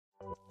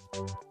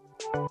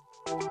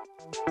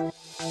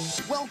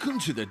Welcome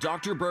to the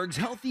Dr. Berg's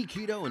Healthy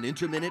Keto and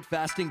Intermittent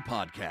Fasting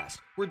Podcast,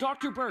 where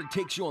Dr. Berg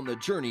takes you on the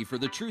journey for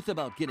the truth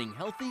about getting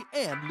healthy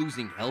and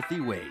losing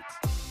healthy weight.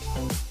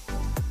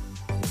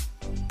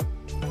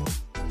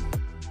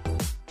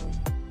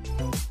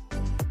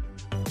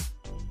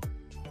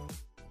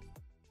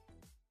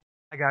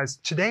 Hi guys,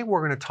 today we're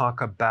going to talk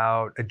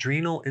about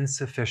adrenal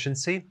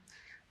insufficiency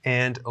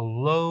and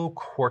low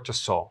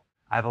cortisol.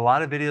 I have a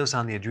lot of videos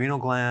on the adrenal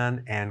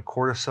gland and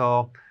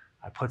cortisol.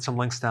 I put some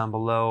links down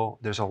below.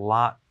 There's a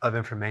lot of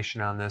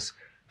information on this,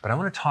 but I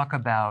want to talk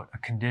about a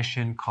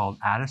condition called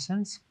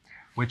Addison's,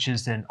 which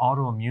is an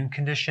autoimmune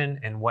condition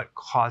and what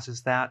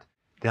causes that.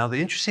 Now,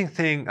 the interesting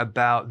thing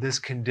about this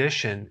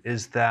condition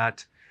is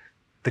that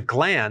the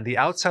gland, the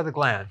outside of the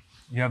gland,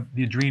 you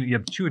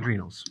have two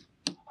adrenals.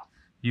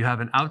 You have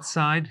an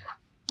outside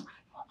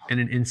and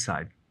an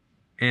inside.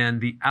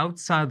 And the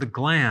outside of the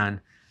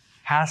gland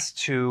has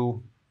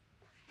to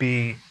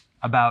be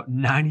about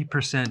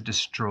 90%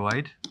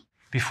 destroyed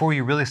before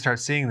you really start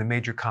seeing the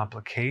major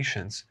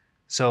complications.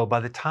 So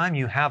by the time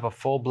you have a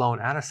full-blown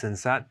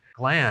Addison's, that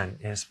gland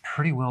is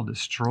pretty well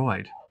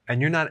destroyed. And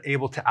you're not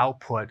able to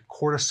output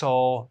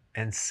cortisol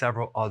and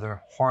several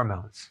other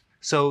hormones.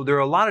 So there are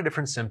a lot of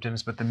different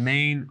symptoms, but the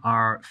main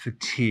are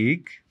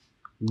fatigue,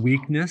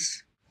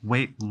 weakness,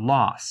 weight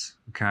loss,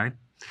 okay?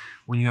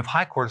 When you have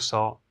high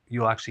cortisol,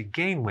 you'll actually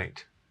gain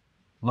weight.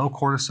 Low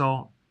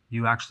cortisol,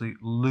 you actually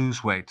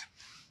lose weight.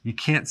 You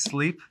can't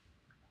sleep,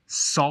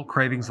 salt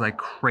cravings like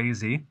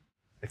crazy.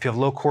 If you have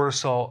low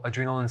cortisol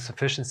adrenal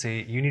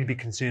insufficiency, you need to be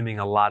consuming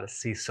a lot of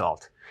sea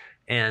salt.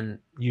 And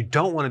you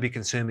don't want to be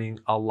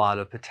consuming a lot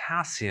of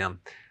potassium,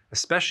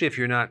 especially if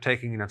you're not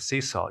taking enough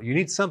sea salt. You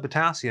need some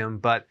potassium,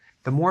 but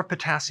the more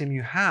potassium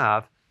you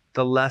have,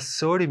 the less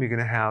sodium you're going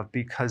to have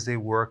because they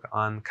work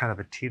on kind of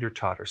a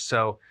teeter-totter.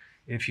 So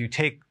if you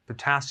take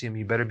potassium,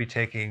 you better be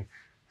taking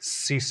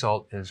sea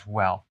salt as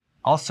well.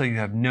 Also, you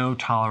have no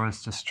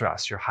tolerance to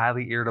stress. You're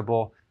highly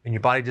irritable, and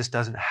your body just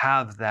doesn't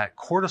have that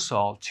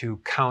cortisol to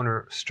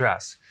counter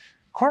stress.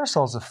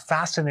 Cortisol is a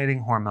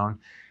fascinating hormone.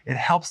 It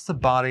helps the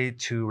body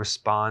to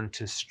respond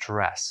to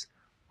stress,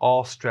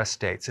 all stress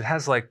states. It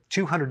has like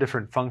 200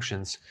 different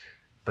functions,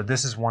 but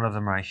this is one of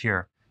them right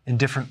here, in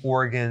different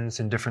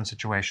organs, in different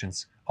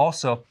situations.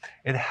 Also,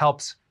 it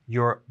helps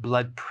your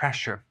blood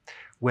pressure.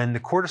 When the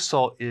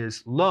cortisol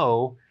is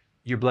low,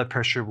 your blood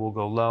pressure will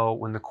go low.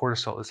 When the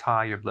cortisol is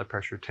high, your blood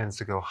pressure tends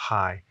to go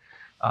high.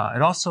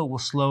 It also will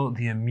slow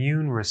the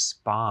immune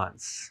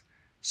response.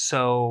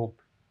 So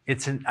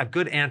it's a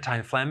good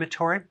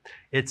anti-inflammatory.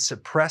 It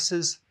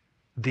suppresses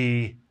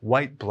the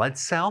white blood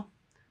cell.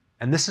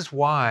 And this is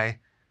why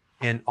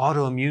in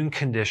autoimmune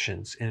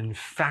conditions, in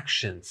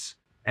infections,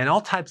 and all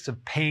types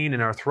of pain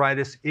and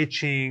arthritis,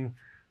 itching,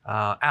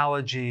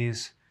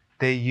 allergies,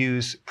 they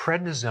use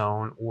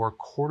prednisone or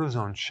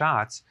cortisone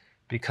shots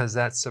because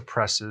that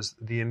suppresses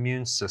the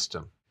immune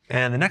system.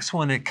 And the next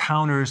one, it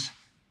counters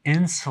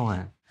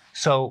insulin.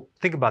 So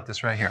think about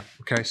this right here,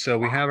 okay? So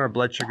we have our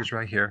blood sugars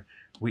right here.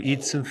 We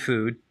eat some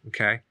food,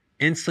 okay?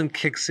 Insulin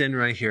kicks in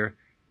right here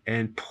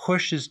and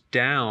pushes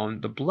down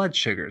the blood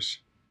sugars.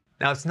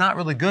 Now, it's not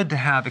really good to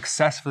have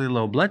excessively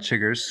low blood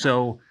sugars,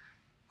 so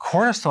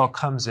cortisol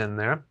comes in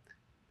there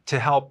to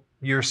help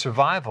your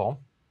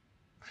survival,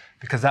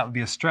 because that would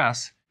be a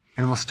stress,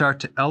 and will start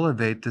to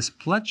elevate this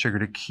blood sugar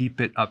to keep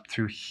it up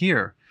through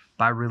here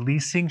by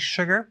releasing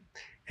sugar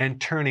and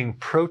turning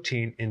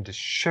protein into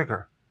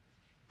sugar.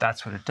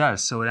 That's what it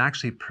does. So it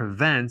actually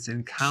prevents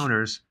and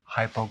counters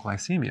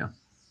hypoglycemia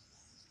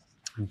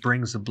and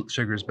brings the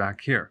sugars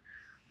back here.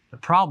 The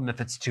problem,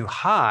 if it's too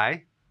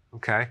high,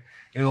 okay,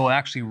 it will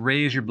actually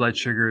raise your blood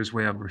sugars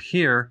way over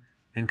here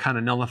and kind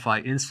of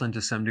nullify insulin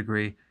to some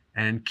degree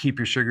and keep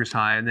your sugars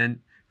high, and then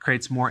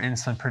creates more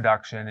insulin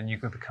production and you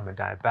could become a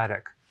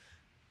diabetic.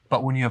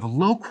 But when you have a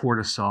low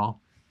cortisol,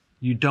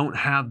 you don't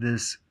have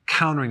this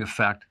countering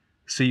effect,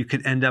 so you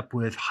could end up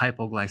with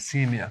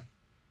hypoglycemia.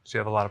 So you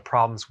have a lot of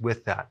problems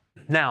with that.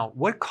 Now,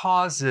 what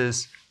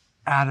causes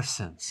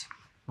Addison's?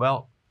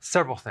 Well,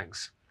 several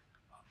things.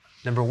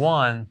 Number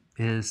one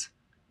is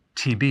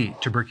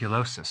TB,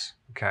 tuberculosis.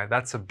 Okay,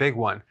 that's a big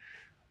one.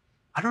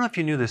 I don't know if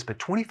you knew this, but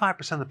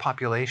 25% of the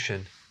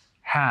population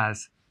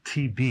has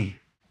TB,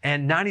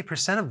 and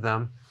 90% of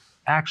them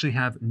actually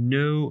have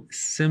no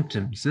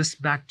symptoms. This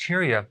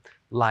bacteria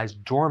lies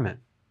dormant,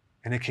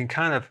 and it can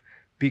kind of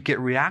get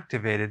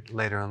reactivated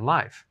later in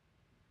life.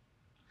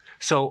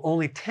 So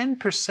only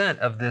 10%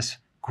 of this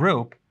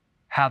group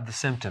have the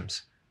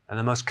symptoms. And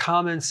the most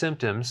common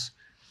symptoms,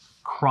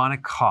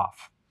 chronic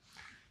cough,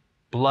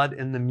 blood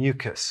in the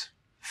mucus,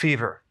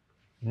 fever,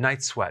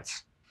 night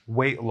sweats,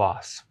 weight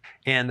loss.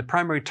 And the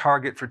primary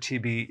target for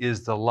TB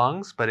is the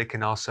lungs, but it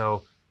can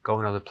also go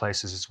in other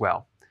places as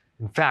well.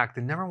 In fact,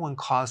 the number one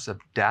cause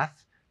of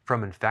death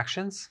from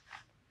infections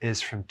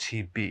is from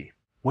TB.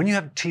 When you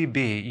have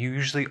TB, you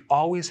usually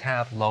always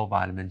have low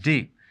vitamin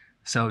D.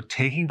 So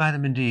taking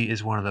vitamin D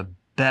is one of the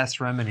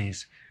best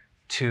remedies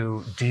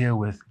to deal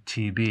with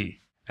TB.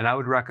 And I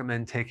would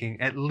recommend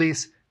taking at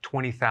least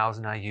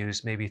 20,000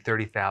 IUs, maybe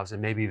 30,000,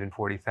 maybe even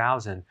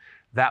 40,000,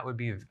 that would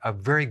be a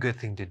very good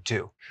thing to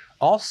do.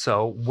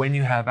 Also, when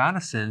you have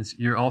Addison's,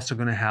 you're also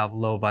going to have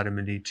low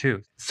vitamin D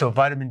too. So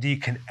vitamin D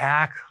can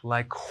act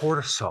like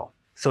cortisol.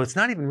 So it's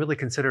not even really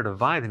considered a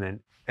vitamin.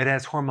 It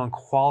has hormone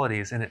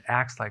qualities and it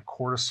acts like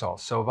cortisol.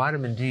 So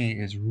vitamin D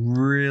is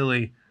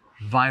really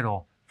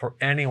vital for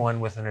anyone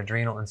with an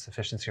adrenal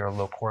insufficiency or a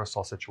low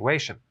cortisol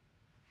situation.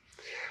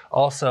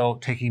 Also,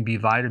 taking B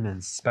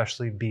vitamins,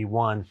 especially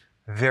B1,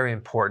 very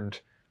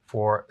important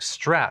for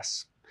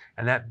stress.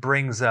 And that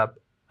brings up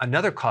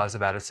another cause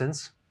of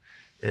Addison's,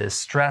 is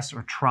stress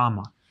or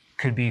trauma.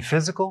 Could be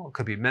physical, it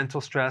could be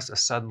mental stress, a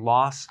sudden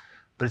loss,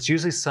 but it's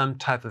usually some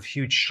type of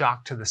huge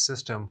shock to the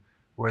system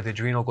where the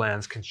adrenal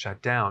glands can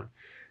shut down.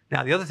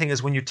 Now, the other thing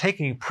is when you're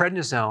taking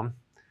prednisone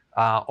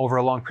over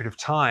a long period of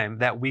time,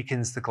 that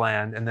weakens the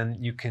gland, and then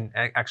you can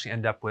actually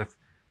end up with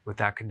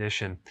that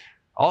condition.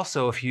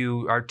 Also, if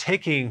you are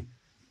taking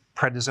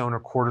prednisone or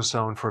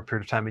cortisone for a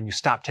period of time and you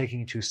stop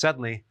taking it too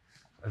suddenly,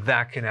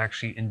 that can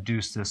actually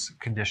induce this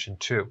condition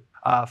too.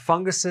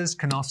 Funguses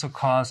can also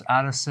cause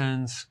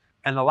Addison's.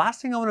 And the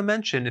last thing I want to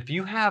mention, if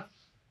you have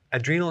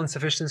adrenal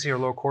insufficiency or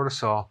low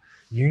cortisol,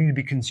 you need to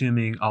be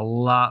consuming a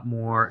lot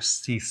more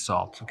sea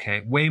salt,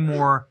 okay? Way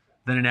more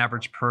than an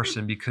average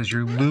person, because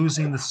you're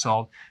losing the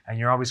salt and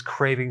you're always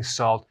craving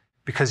salt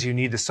because you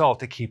need the salt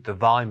to keep the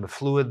volume of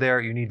fluid there.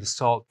 You need the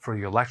salt for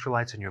your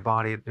electrolytes in your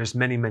body. There's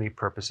many, many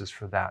purposes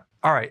for that.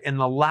 All right, and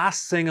the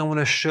last thing I want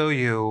to show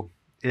you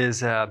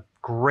is a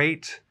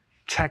great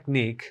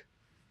technique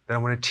that I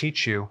want to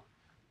teach you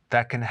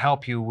that can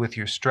help you with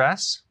your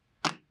stress.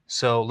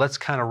 So let's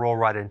kind of roll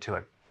right into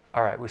it.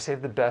 All right, we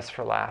saved the best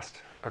for last.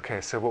 Okay,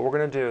 so what we're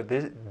going to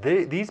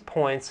do, these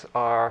points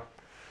are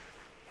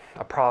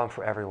a problem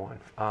for everyone.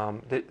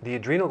 The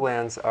adrenal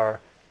glands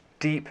are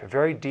deep,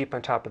 very deep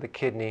on top of the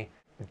kidney,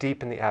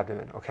 deep in the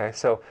abdomen, okay?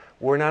 So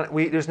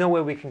there's no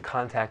way we can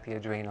contact the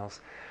adrenals.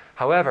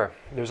 However,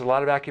 there's a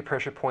lot of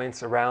acupressure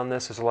points around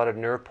this. There's a lot of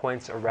nerve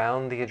points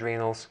around the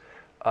adrenals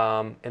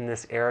in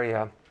this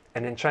area.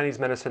 And in Chinese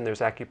medicine,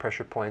 there's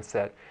acupressure points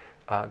that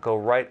go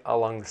right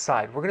along the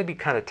side. We're going to be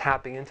kind of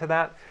tapping into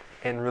that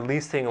and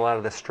releasing a lot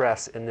of the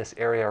stress in this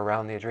area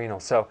around the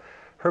adrenals. So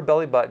her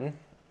belly button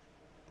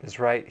is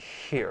right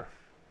here,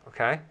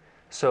 okay?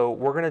 So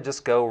we're going to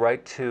just go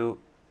right to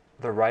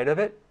the right of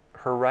it,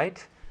 her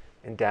right,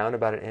 and down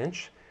about 1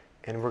 inch.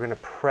 And we're going to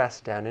press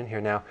down in here.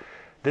 Now,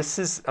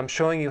 I'm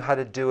showing you how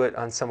to do it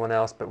on someone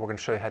else, but we're going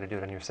to show you how to do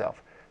it on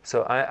yourself.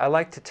 So I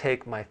like to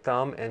take my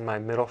thumb and my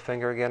middle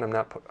finger again.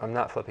 I'm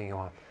not flipping you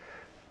off.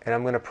 And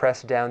I'm going to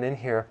press down in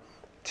here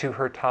to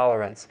her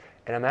tolerance.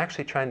 And I'm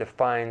actually trying to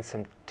find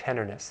some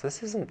tenderness.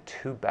 This isn't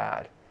too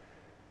bad.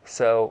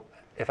 So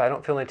if I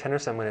don't feel any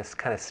tenderness, I'm going to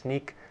kind of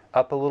sneak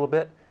up a little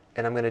bit.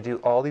 And I'm going to do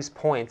all these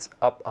points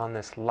up on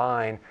this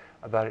line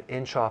about 1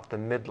 inch off the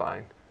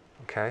midline.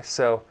 Okay,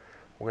 so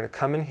we're going to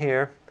come in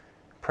here,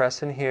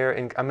 press in here,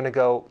 and I'm going to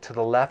go to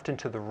the left and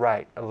to the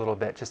right a little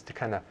bit just to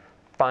kind of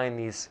find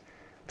these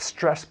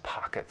stress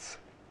pockets.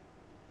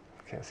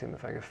 Okay, let's see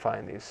if I can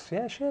find these.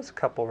 Yeah, she has a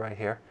couple right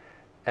here.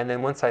 And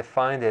then once I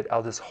find it,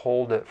 I'll just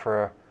hold it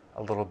for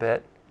a little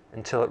bit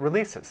until it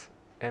releases.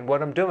 And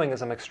what I'm doing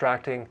is I'm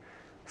extracting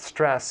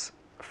stress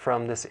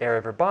from this area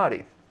of her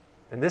body.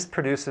 And this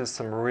produces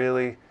some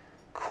really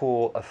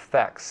cool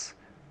effects.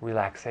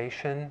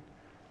 Relaxation,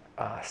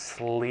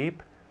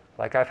 sleep.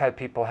 Like I've had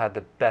people have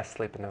the best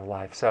sleep in their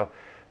life. So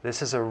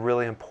this is a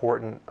really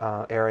important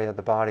area of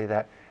the body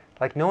that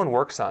like no one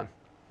works on.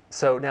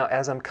 So now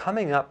as I'm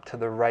coming up to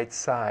the right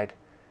side,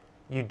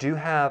 you do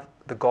have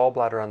the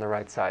gallbladder on the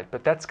right side,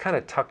 but that's kind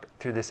of tucked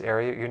through this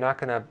area.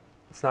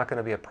 It's not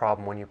gonna be a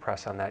problem when you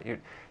press on that. You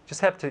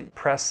just have to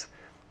press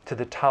to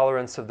the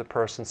tolerance of the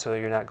person so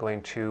you're not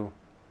going too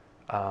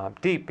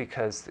deep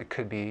because it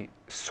could be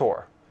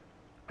sore.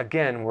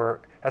 Again,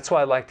 that's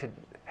why I like to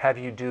have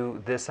you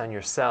do this on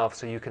yourself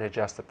so you can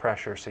adjust the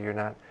pressure so you're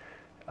not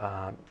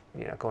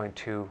going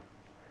too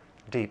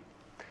deep.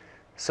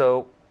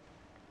 So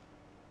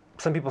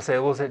some people say,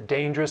 well, is it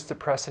dangerous to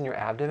press in your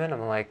abdomen?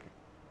 I'm like,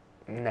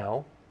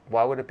 no.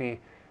 Why would it be?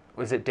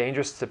 Was it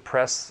dangerous to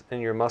press in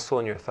your muscle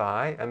in your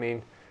thigh? I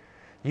mean,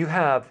 you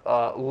have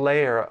a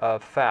layer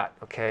of fat,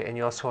 okay? And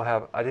you also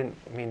have, I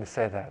didn't mean to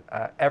say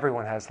that.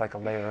 Everyone has like a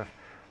layer of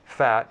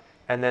fat.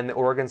 And then the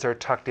organs are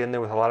tucked in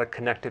there with a lot of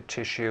connective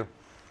tissue.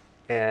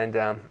 And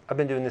I've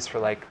been doing this for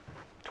like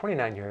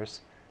 29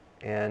 years.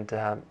 And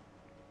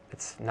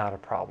it's not a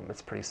problem.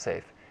 It's pretty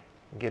safe.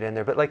 Get in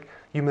there. But like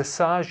you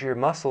massage your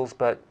muscles,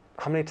 but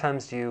how many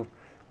times do you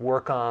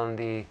work on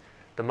the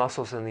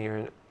muscles in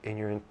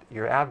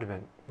your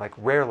abdomen? Like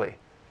rarely.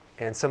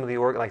 And some of the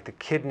organs, like the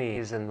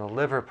kidneys and the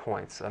liver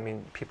points, I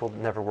mean, people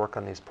never work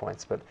on these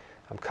points. But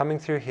I'm coming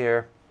through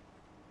here,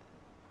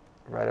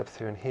 right up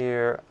through in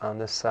here on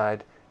this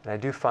side. And I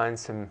do find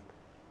some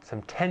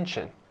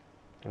tension.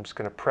 I'm just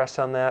going to press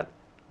on that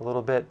a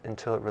little bit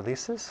until it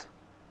releases.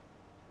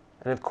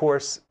 And of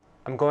course,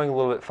 I'm going a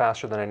little bit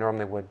faster than I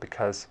normally would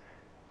because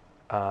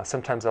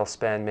sometimes I'll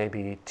spend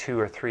maybe 2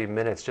 or 3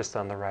 minutes just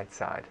on the right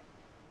side.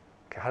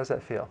 Okay, how does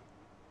that feel?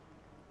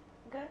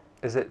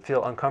 Does it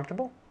feel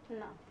uncomfortable?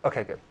 No.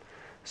 Okay, good.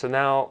 So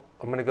now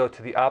I'm going to go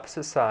to the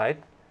opposite side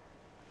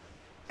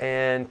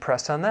and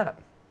press on that.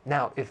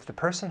 Now, if the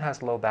person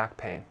has low back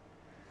pain,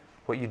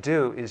 what you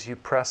do is you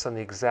press on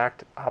the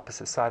exact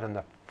opposite side on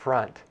the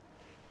front.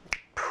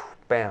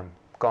 Bam,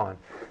 gone.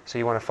 So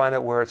you want to find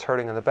out where it's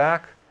hurting in the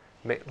back,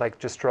 like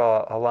just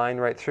draw a line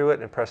right through it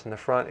and press in the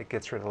front. It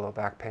gets rid of low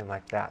back pain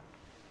like that.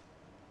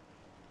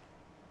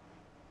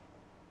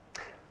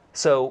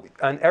 So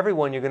on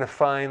everyone, you're going to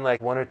find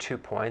like 1 or 2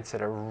 points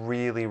that are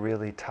really,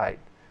 really tight.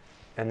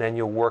 And then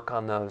you'll work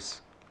on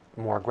those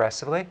more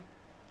aggressively.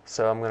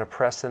 So I'm going to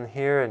press in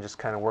here and just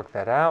kind of work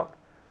that out.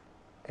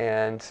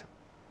 And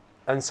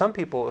on some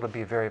people, it'll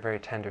be very, very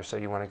tender, so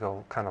you want to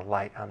go kind of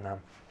light on them.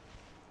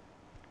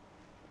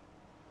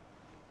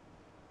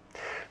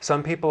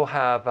 Some people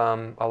have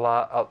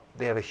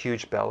they have a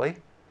huge belly.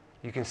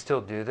 You can still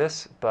do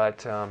this,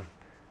 but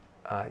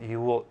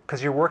you will,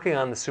 because you're working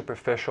on the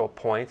superficial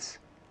points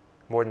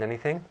more than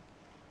anything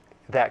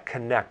that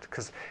connect.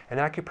 Because an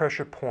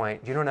acupressure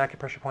point, do you know what an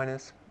acupressure point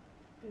is?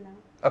 No.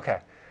 Okay.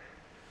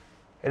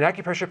 An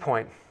acupressure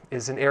point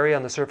is an area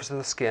on the surface of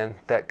the skin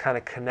that kind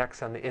of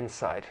connects on the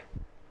inside.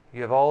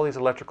 You have all these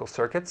electrical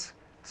circuits,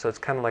 so it's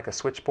kind of like a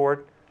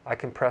switchboard. I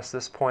can press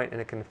this point and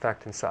it can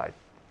affect inside.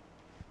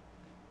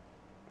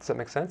 Does that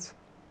make sense?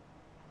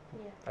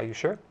 Yeah. Are you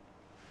sure?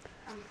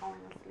 I'm falling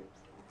asleep.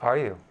 Are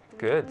you?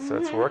 Good, so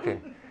it's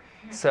working.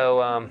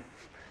 So,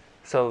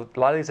 so a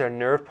lot of these are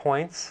nerve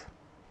points.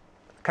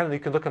 Kind of, you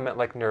can look at them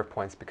like nerve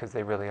points because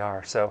they really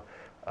are. So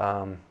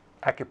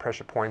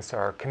acupressure points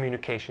are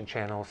communication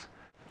channels.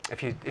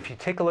 If you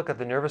take a look at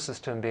the nervous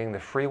system being the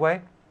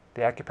freeway,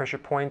 the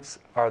acupressure points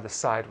are the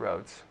side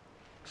roads.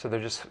 So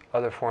they're just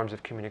other forms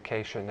of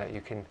communication that you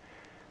can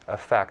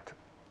affect.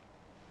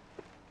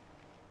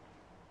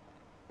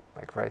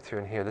 Like right through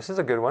in here. This is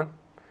a good one.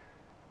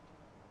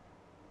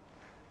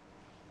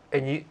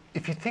 And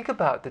if you think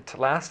about the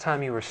last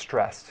time you were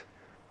stressed,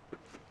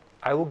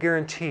 I will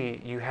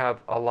guarantee you have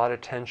a lot of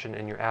tension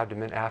in your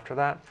abdomen after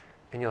that,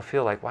 and you'll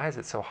feel like, why is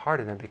it so hard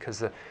in there?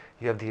 Because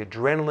you have the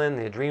adrenaline,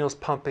 the adrenals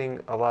pumping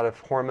a lot of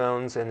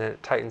hormones, and then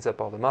it tightens up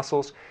all the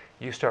muscles.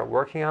 You start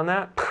working on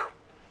that,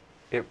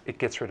 it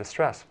gets rid of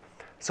stress.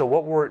 So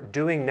what we're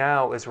doing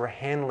now is we're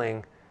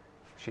handling,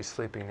 she's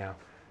sleeping now,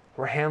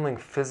 we're handling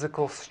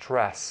physical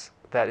stress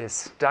that is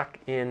stuck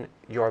in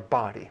your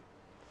body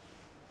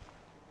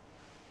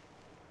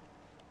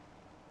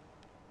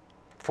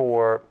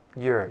for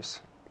years.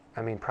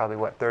 I mean, probably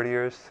what, 30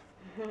 years,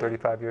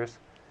 35 years?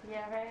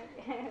 Yeah,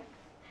 right.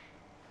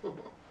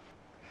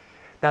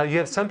 Now, you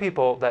have some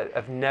people that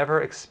have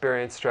never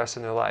experienced stress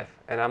in their life.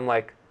 And I'm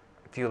like,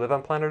 do you live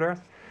on planet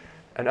Earth?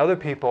 And other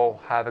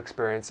people have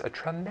experienced a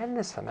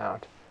tremendous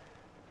amount.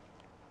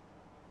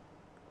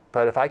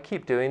 But if I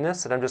keep doing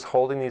this and I'm just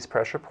holding these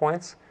pressure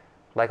points,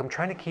 like I'm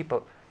trying to keep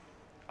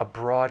a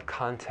broad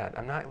content.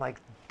 I'm not like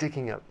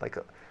digging up, like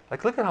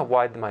look at how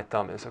wide my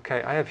thumb is,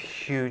 okay? I have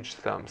huge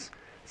thumbs.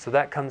 So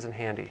that comes in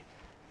handy.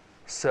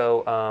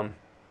 So,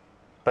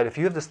 but if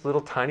you have this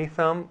little tiny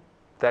thumb,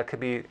 that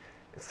could be,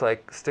 it's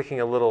like sticking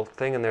a little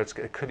thing in there,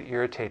 it could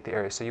irritate the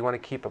area. So you want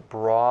to keep a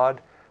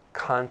broad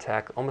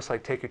contact, almost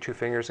like take your 2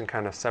 fingers and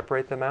kind of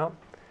separate them out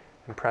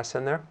and press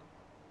in there.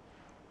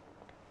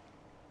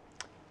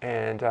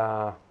 And,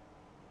 okay,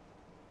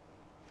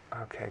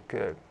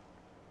 good.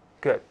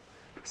 Good.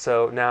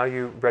 So now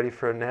you ready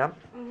for a nap?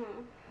 Mm-hmm.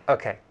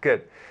 Okay,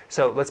 good.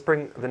 So let's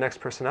bring the next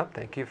person up.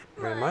 Thank you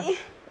very much.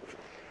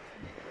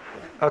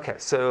 Okay,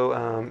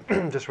 so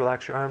just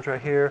relax your arms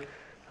right here.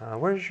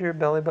 Where's your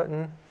belly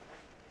button?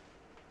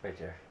 Right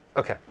there.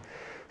 Okay,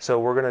 so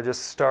we're going to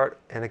just start,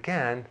 and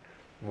again,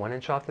 1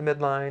 inch off the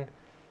midline,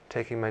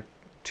 taking my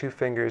 2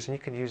 fingers, and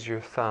you can use your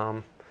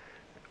thumb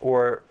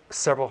or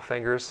several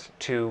fingers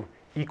to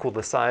equal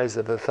the size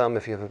of the thumb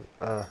if you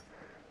have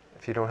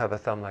if you don't have a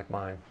thumb like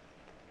mine.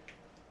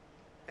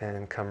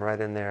 And come right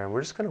in there, and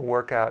we're just going to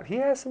work out. He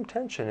has some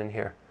tension in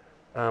here.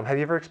 Have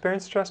you ever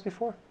experienced stress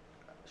before?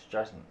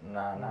 Stress?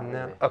 Nah, not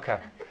No? really. Okay.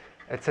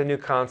 It's a new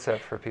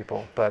concept for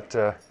people, but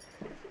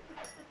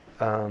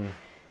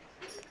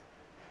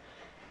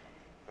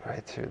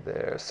right through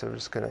there. So we're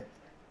just going to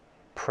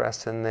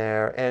press in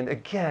there. And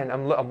again,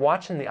 I'm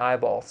watching the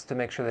eyeballs to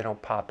make sure they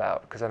don't pop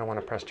out because I don't want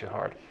to press too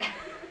hard.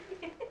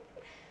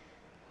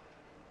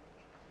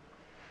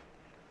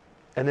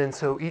 And then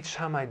so each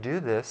time I do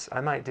this,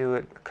 I might do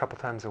it a couple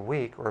times a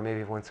week or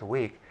maybe once a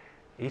week.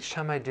 Each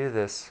time I do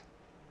this,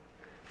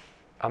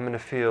 I'm going to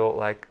feel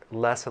like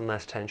less and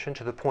less tension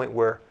to the point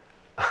where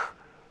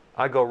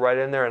I go right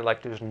in there and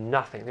like there's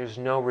nothing. There's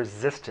no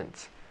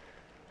resistance.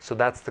 So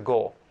that's the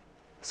goal.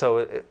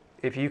 So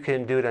if you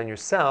can do it on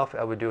yourself,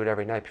 I would do it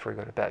every night before you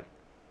go to bed.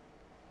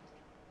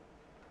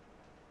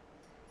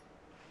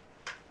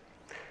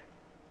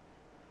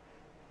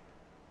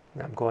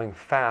 Now I'm going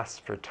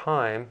fast for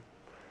time,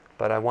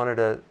 but I wanted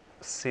to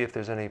see if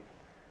there's any,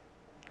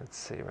 let's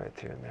see right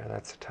through in there.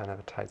 That's kind of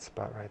a tight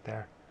spot right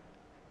there.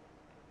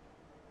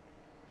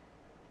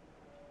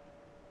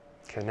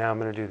 Okay, now I'm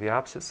going to do the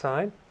opposite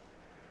side.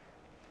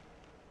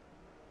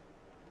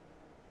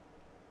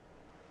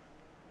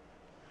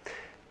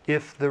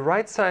 If the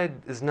right side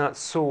is not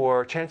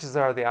sore, chances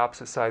are the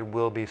opposite side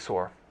will be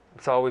sore.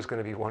 It's always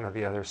going to be one or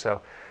the other.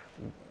 So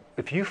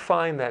if you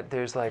find that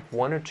there's like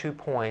 1 or 2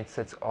 points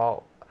that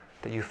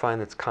you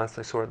find that's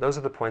constantly sore, those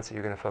are the points that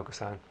you're going to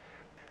focus on.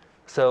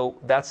 So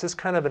that's just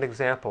kind of an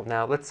example.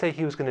 Now, let's say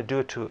he was going to do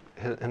it to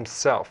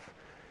himself.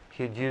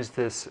 He'd use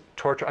this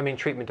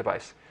treatment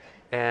device.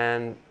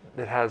 And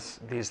it has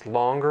these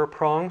longer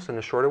prongs and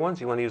the shorter ones.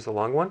 You want to use the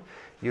long one.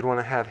 You'd want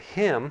to have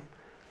him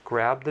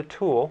grab the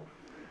tool,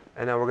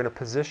 and now we're going to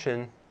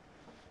position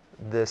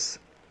this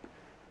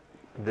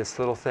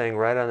little thing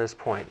right on this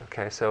point.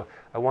 Okay, so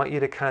I want you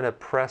to kind of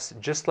press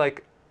just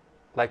like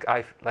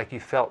you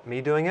felt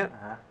me doing it,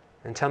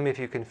 and tell me if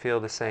you can feel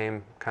the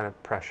same kind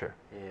of pressure.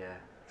 Yeah.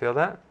 Feel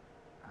that?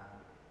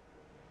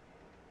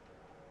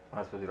 Am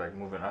I supposed to be like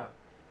moving up?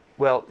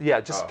 Well, yeah,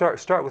 just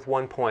start with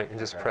 1 point and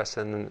just press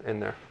in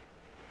there.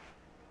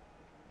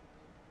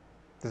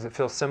 Does it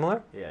feel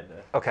similar? Yeah, it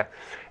does. Okay.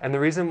 And the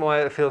reason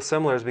why it feels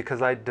similar is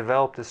because I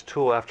developed this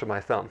tool after my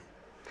thumb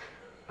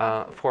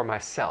for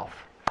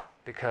myself.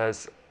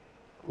 Because,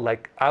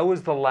 like, I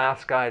was the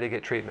last guy to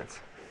get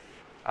treatments.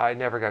 I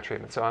never got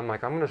treatment. So I'm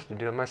like, I'm going to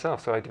do it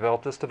myself. So I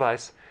developed this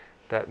device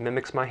that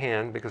mimics my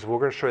hand, because we're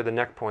going to show you the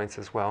neck points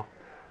as well.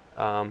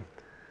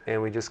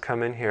 And we just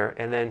come in here.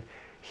 And then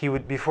he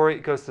would, before he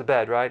goes to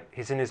bed, right?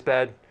 He's in his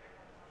bed.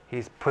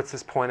 He puts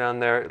this point on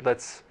there.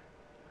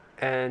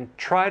 And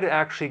try to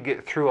actually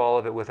get through all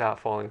of it without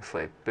falling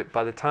asleep. But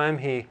by the time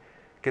he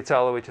gets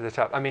all the way to the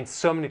top, I mean,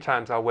 so many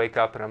times I'll wake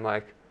up and I'm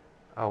like,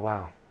 oh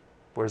wow,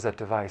 where's that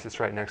device? It's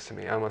right next to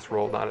me. I almost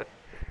rolled on it.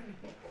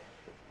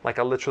 Like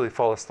I literally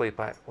fall asleep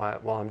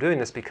while I'm doing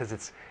this, because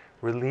it's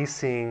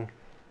releasing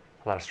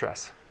a lot of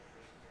stress.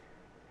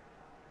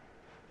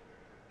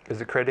 Is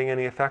it creating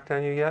any effect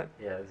on you yet?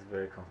 Yeah, it's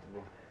very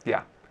comfortable.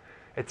 Yeah.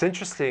 It's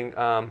interesting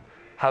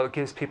how it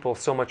gives people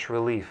so much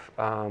relief.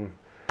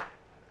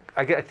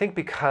 I think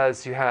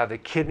because you have the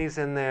kidneys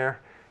in there,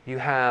 you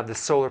have the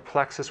solar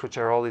plexus, which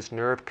are all these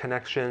nerve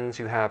connections,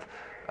 you have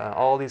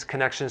all these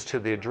connections to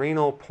the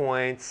adrenal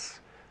points,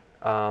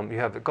 you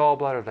have the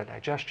gallbladder, the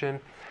digestion.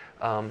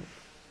 Have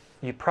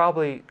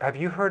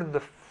you heard of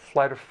the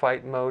flight or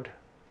fight mode?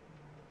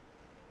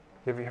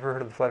 Have you ever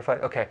heard of the flight or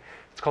fight? Okay,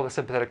 it's called the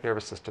sympathetic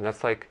nervous system.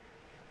 That's like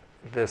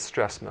the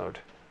stress mode.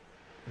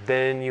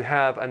 Then you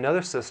have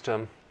another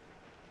system,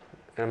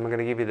 and I'm going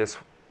to give you this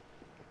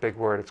big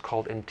word, it's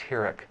called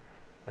enteric.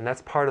 And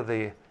that's part of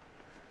the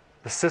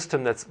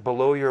system that's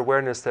below your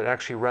awareness that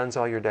actually runs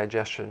all your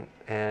digestion.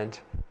 And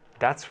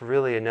that's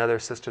really another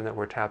system that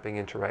we're tapping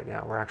into right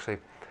now. We're actually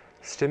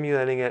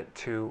stimulating it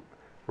to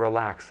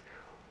relax.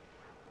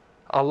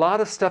 A lot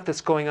of stuff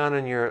that's going on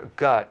in your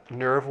gut,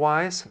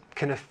 nerve-wise,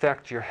 can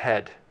affect your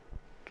head.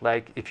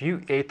 Like if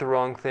you ate the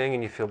wrong thing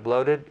and you feel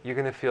bloated, you're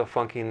going to feel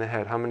funky in the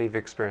head. How many of you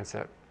experienced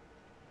that?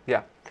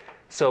 Yeah.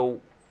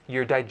 So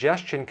your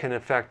digestion can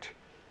affect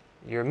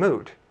your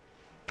mood.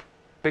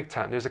 Big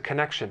time. There's a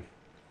connection.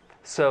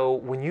 So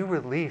when you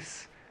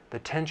release the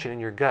tension in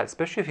your gut,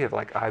 especially if you have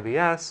like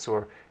IBS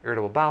or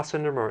irritable bowel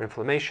syndrome or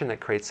inflammation that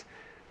creates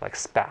like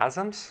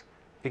spasms,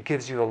 it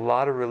gives you a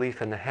lot of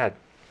relief in the head.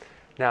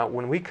 Now,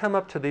 when we come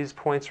up to these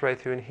points right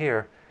through in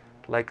here,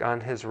 like on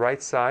his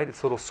right side,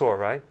 it's a little sore,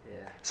 right?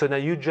 Yeah. So now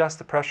you adjust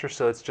the pressure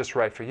so it's just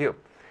right for you.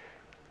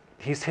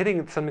 He's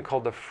hitting something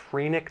called the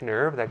phrenic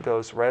nerve that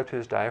goes right up to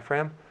his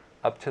diaphragm,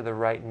 up to the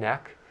right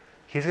neck.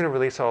 He's going to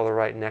release all the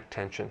right neck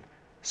tension.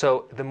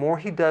 So the more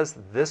he does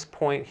this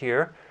point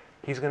here,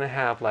 he's going to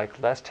have like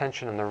less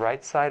tension on the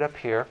right side up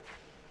here.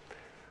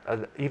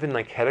 Even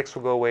like headaches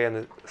will go away on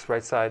the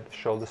right side,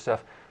 shoulder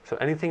stuff. So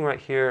anything right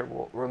here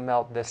will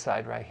melt this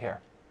side right here.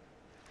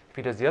 If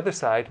he does the other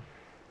side,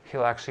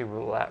 he'll actually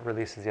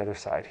releases the other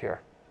side here.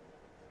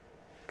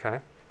 Okay?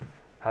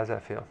 How does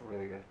that feel?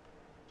 Really good.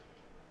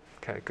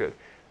 Okay, good.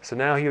 So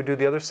now he'll do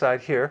the other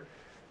side here.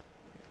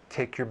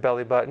 Take your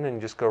belly button and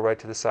just go right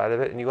to the side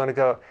of it. And you want to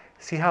go,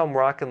 see how I'm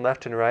rocking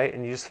left and right?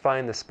 And you just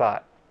find the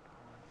spot.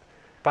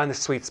 Find the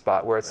sweet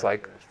spot where it's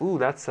like, ooh,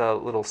 that's a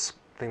little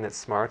thing that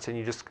smarts. And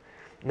you just,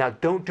 now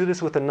don't do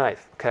this with a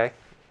knife, okay?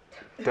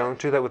 Don't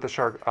do that with a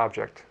sharp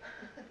object.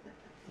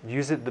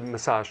 Use it, the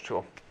massage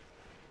tool.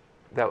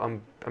 That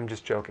I'm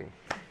just joking.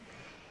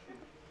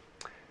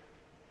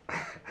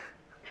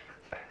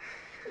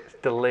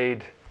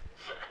 Delayed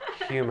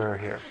humor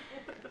here.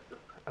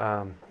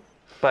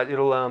 But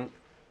it'll,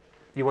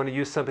 you want to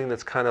use something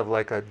that's kind of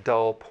like a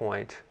dull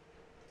point.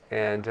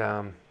 And,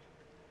 okay,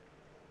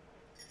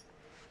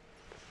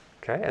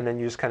 and then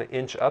you just kind of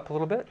inch up a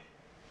little bit.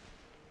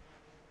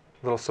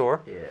 A little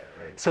sore? Yeah,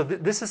 right. So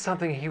this is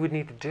something he would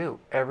need to do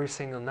every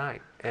single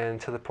night,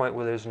 and to the point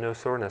where there's no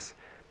soreness.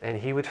 And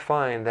he would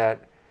find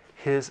that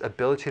his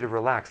ability to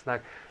relax.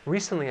 Like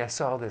recently I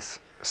saw this,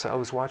 so I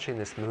was watching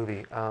this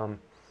movie.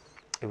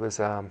 It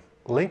was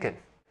Lincoln.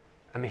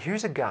 I mean,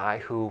 here's a guy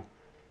who,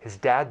 his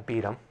dad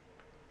beat him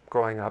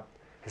growing up.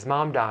 His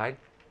mom died.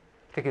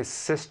 I think his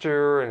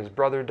sister and his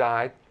brother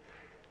died.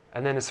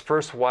 And then his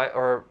first wife,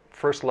 or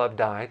first love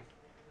died.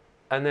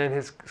 And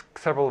then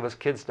several of his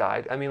kids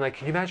died. I mean, like,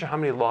 can you imagine how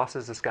many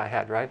losses this guy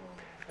had, right?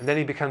 And then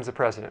he becomes the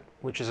president,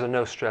 which is a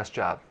no-stress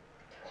job.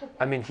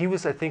 I mean, he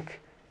was, I think,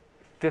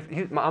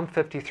 I'm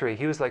 53.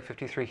 He was like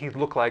 53. He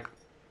looked like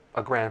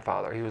a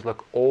grandfather. He was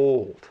look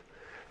old.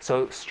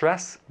 So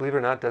stress, believe it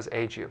or not, does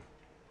age you.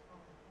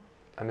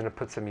 I'm going to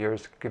put some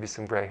years, give you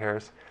some gray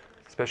hairs,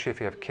 especially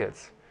if you have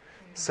kids.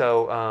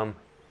 So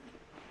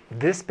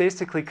this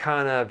basically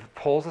kind of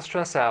pulls the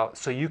stress out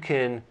so you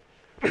can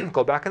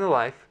go back into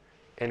life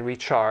and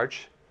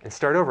recharge and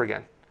start over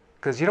again.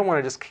 Because you don't want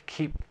to just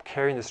keep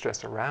carrying the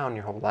stress around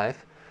your whole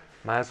life.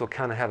 Might as well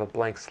kind of have a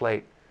blank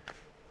slate,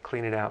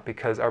 clean it out,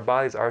 because our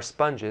bodies are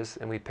sponges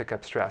and we pick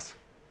up stress.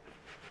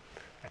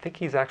 I think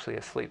he's actually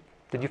asleep.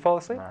 Did you fall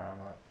asleep? No, I'm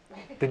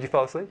not. Did you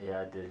fall asleep?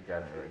 Yeah, I did.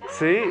 Got it right.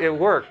 See, it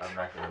worked. I'm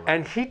not gonna lie.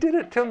 And he did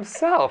it to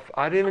himself.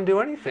 I didn't even do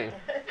anything.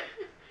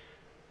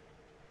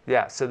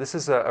 Yeah, so this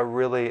is a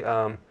really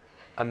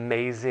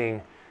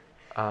amazing.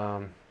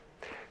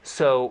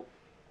 So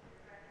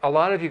a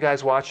lot of you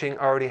guys watching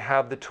already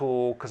have the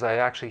tool, because I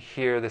actually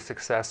hear the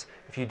success.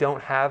 If you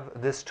don't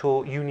have this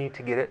tool, you need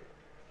to get it.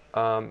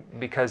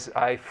 Because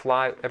I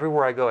fly,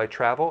 everywhere I go, I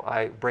travel,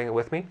 I bring it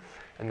with me.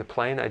 In the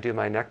plane, I do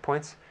my neck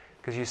points.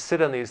 Because you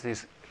sit on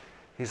these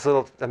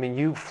little, I mean,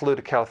 you flew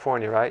to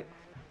California, right?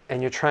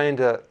 And you're trying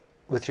to,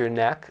 with your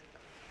neck,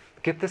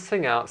 get this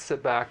thing out,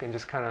 sit back, and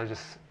just kind of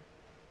just,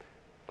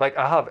 like,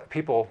 I'll have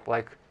people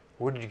like,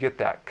 where did you get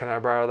that? Can I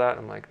borrow that?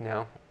 I'm like,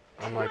 no.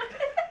 I'm like,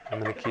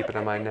 I'm going to keep it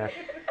on my neck.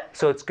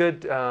 So it's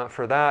good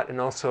for that,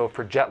 and also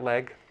for jet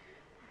lag,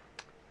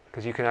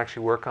 because you can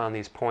actually work on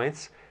these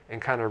points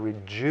and kind of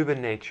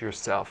rejuvenate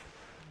yourself.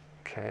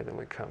 Okay, then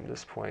we come to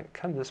this point,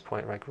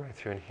 right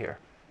through in here.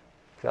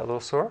 Is that a little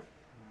sore?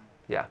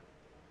 Yeah.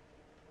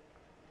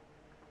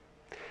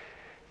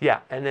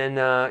 Yeah, and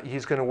then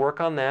he's going to work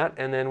on that,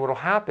 and then what will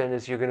happen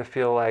is you're going to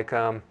feel like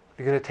you're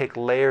going to take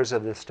layers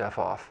of this stuff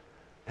off,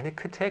 and it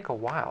could take a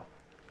while.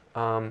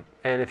 And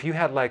if you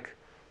had like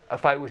a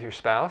fight with your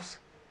spouse,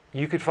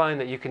 you could find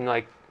that you can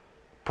like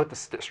put the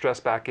stress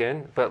back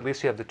in, but at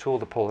least you have the tool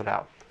to pull it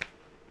out.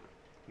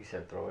 You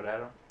said throw it at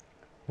him?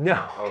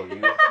 No. Oh,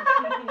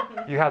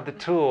 you? You have the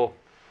tool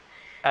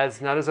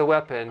as not as a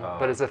weapon,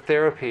 but as a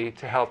therapy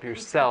to help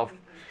yourself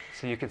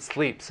so you can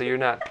sleep, so you're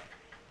not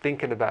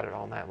thinking about it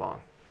all night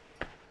long.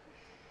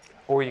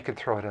 Or you can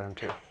throw it at him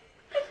too.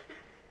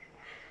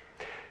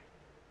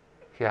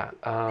 Yeah,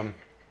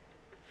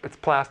 it's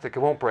plastic, it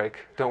won't break.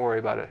 Don't worry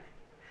about it.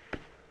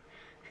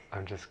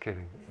 I'm just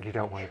kidding. You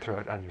don't want to throw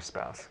it on your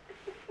spouse.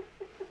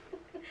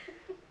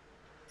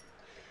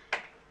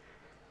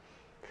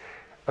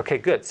 Okay,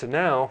 good. So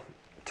now,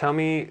 tell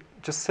me,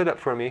 just sit up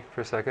for me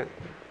for a second.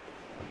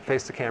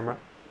 Face the camera.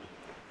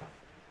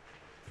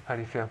 How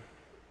do you feel?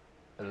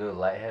 A little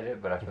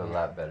lightheaded, but I feel a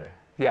lot better.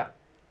 Yeah.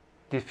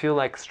 Do you feel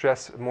like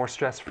more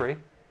stress-free?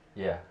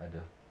 Yeah, I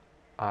do.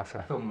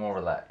 Awesome. I feel more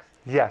relaxed.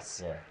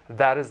 Yes. Yeah.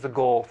 That is the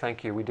goal.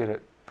 Thank you. We did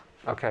it.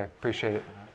 Okay, appreciate it.